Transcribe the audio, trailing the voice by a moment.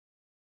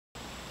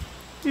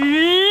All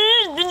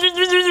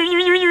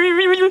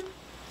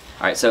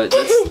right, so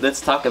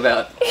let's talk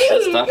about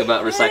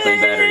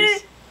recycling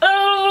batteries.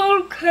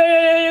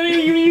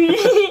 Okay.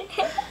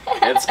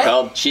 It's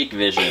called cheek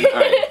vision. All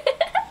right,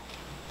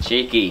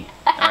 cheeky.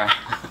 All right.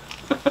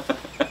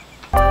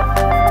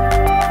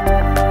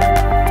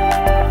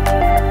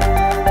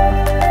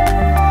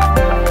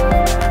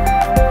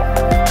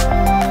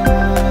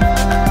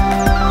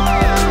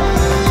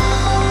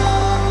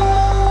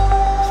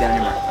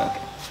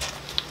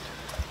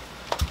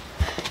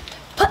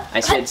 I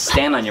said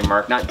stand on your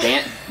mark, not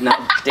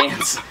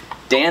dance.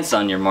 Dance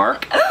on your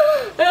mark.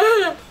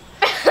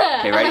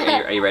 Okay, ready?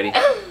 Are you ready? You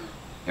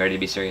ready to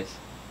be serious?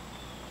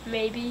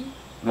 Maybe.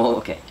 Well,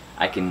 okay.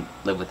 I can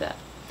live with that.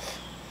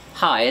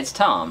 Hi, it's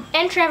Tom.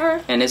 And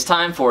Trevor. And it's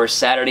time for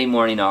Saturday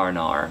Morning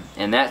R&R.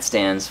 And that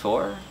stands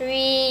for? Reuse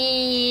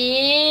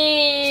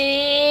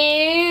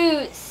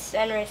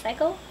and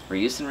recycle.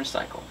 Reuse and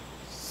recycle.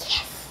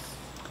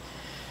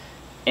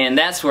 And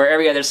that's where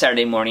every other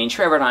Saturday morning,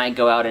 Trevor and I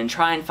go out and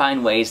try and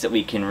find ways that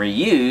we can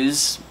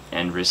reuse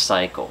and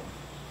recycle.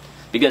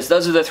 Because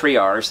those are the 3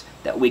 R's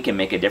that we can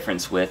make a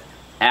difference with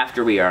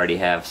after we already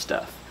have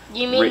stuff.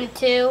 You mean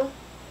 2?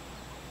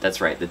 That's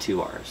right, the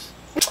 2 R's.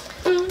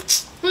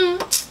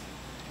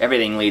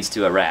 Everything leads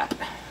to a rap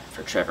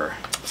for Trevor.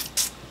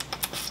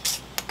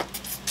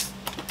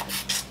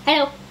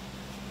 Hello.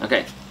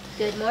 Okay.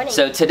 Good morning.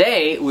 So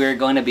today we're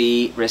going to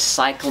be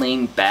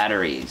recycling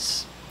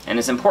batteries. And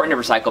it's important to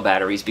recycle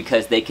batteries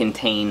because they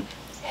contain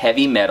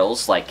heavy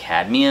metals like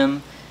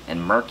cadmium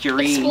and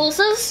mercury.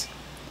 Explosives?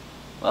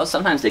 Well,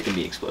 sometimes they can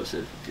be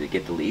explosive if you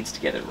get the leads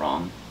together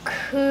wrong.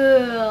 Cool.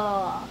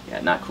 Yeah,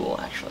 not cool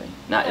actually.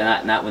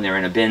 Not when they're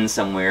in a bin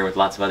somewhere with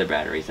lots of other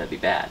batteries. That'd be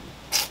bad.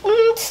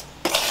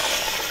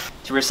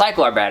 To recycle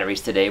our batteries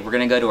today, we're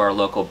going to go to our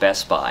local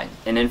Best Buy.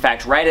 And in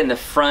fact, right in the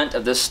front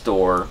of the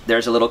store,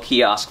 there's a little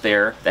kiosk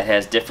there that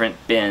has different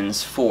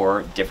bins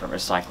for different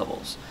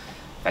recyclables.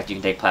 In fact, you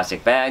can take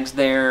plastic bags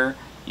there,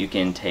 you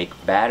can take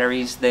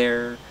batteries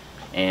there,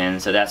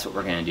 and so that's what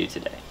we're going to do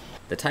today.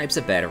 The types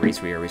of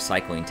batteries we are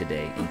recycling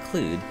today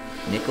include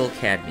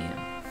nickel-cadmium.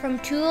 From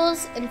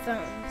tools and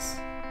phones.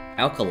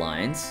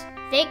 Alkalines.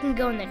 They can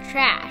go in the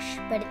trash,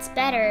 but it's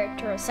better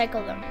to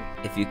recycle them.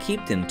 If you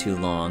keep them too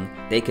long,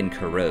 they can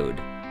corrode.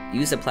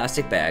 Use a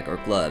plastic bag or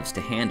gloves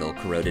to handle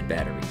corroded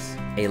batteries.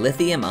 A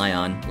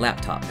lithium-ion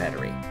laptop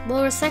battery.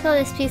 We'll recycle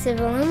this piece of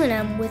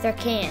aluminum with our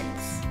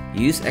cans.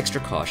 Use extra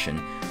caution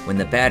when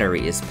the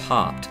battery is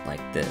popped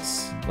like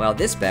this. While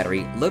this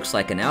battery looks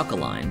like an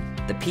alkaline,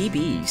 the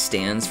PB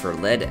stands for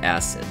lead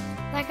acid.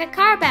 Like a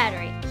car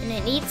battery, and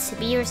it needs to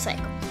be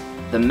recycled.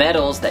 The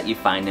metals that you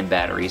find in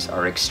batteries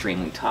are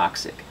extremely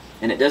toxic,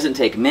 and it doesn't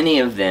take many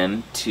of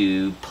them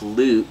to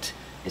pollute,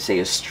 say,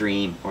 a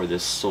stream or the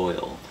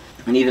soil.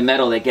 And even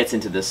metal that gets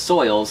into the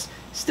soils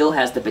still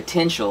has the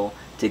potential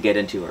to get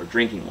into our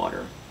drinking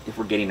water if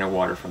we're getting our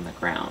water from the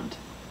ground.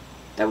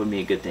 That would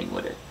be a good thing,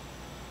 would it?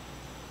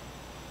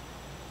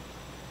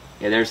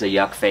 Yeah, there's a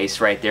yuck face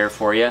right there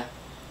for you.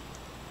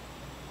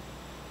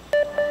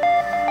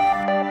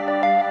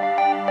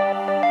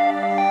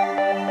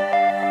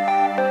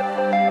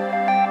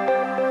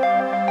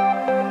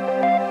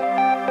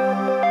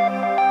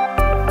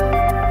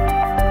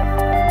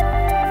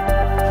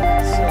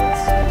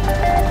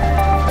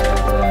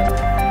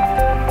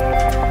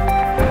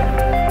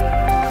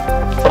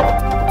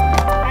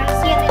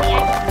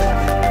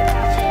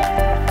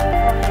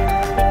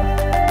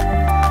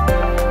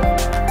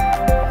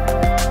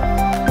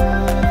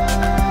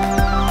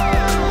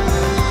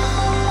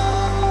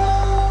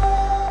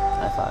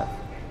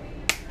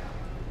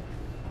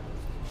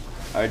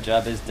 Our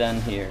job is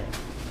done here.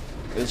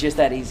 It was just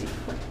that easy.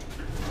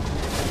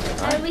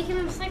 And we can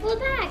recycle it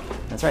back.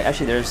 That's right.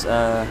 Actually, there's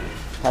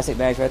plastic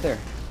bags right there.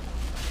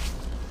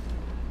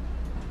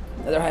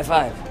 Another high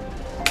five.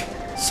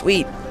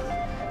 Sweet.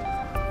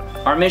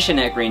 Our mission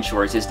at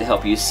GreenShortz is to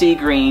help you see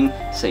green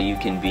so you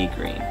can be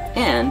green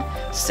and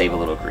save a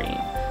little green.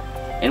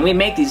 And we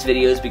make these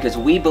videos because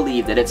we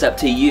believe that it's up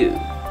to you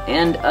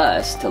and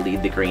us to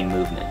lead the green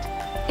movement,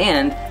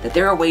 and that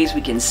there are ways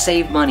we can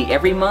save money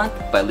every month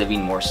by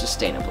living more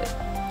sustainably.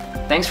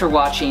 Thanks for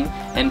watching,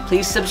 and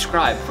please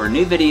subscribe for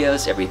new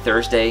videos every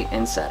Thursday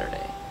and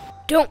Saturday.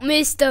 Don't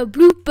miss the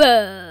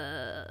bloopers.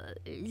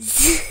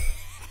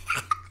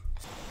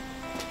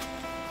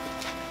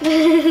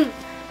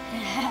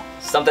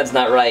 Something's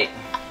not right.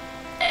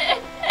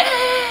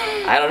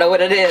 I don't know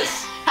what it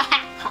is.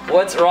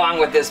 What's wrong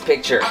with this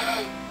picture?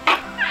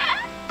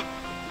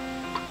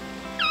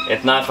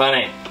 It's not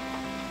funny.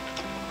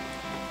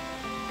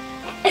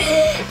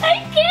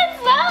 I can't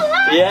spell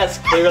that. Yes,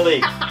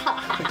 clearly.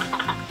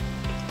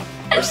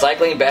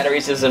 Recycling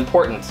batteries is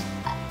important.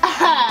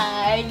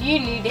 You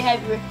need to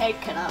have your head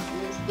cut off in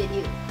this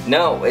video.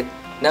 No.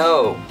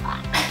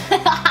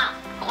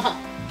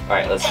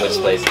 Alright, let's switch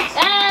places.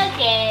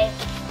 Okay.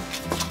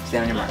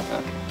 Stand on your mark.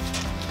 Okay.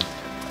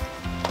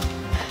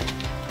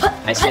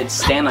 I said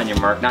stand on your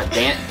mark, not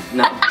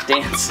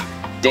dance.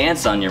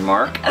 Dance on your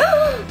mark.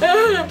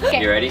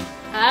 Okay. You ready?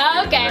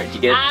 Okay. Alright, you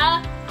get it?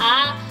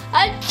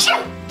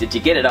 Achoo! Did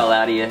you get it all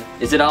out of you?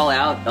 Is it all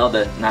out? Oh,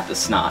 not the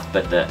snot,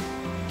 but the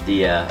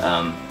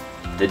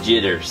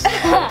jitters,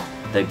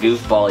 the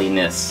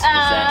goofballiness.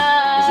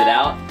 Is it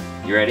out?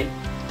 You ready?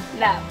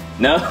 No.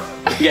 No?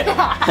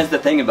 Yeah, that's the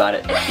thing about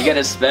it. You got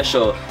a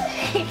special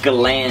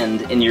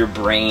gland in your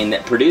brain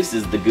that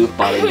produces the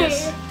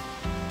goofballiness.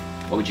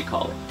 What would you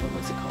call it?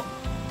 What's it called?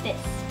 This.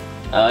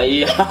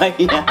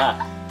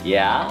 Yeah.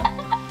 Yeah?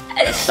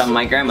 That's something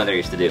my grandmother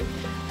used to do.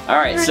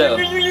 Alright, so...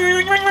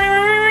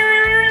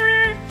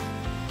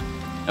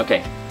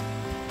 Okay.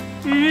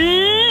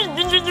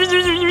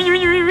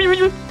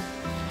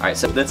 Alright,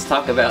 so let's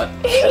talk about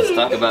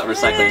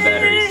recycling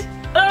batteries.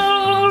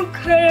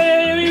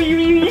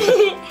 Okay.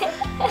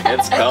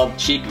 It's called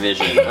cheek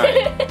vision.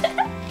 Alright.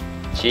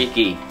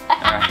 Cheeky.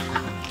 Alright.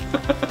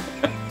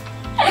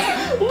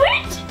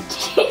 Which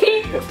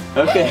cheek?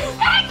 Okay.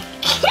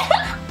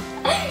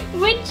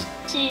 Which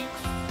cheeks?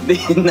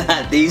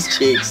 Not these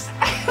cheeks.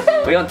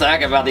 We don't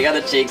talk about the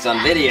other cheeks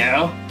on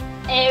video.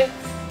 Oops.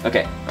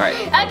 Okay, alright.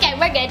 Okay,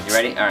 we're good. You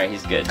ready? Alright,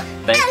 he's good.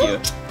 Thank you.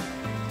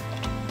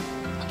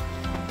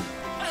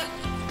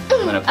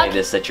 I'm gonna play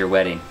this at your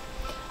wedding.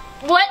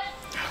 What?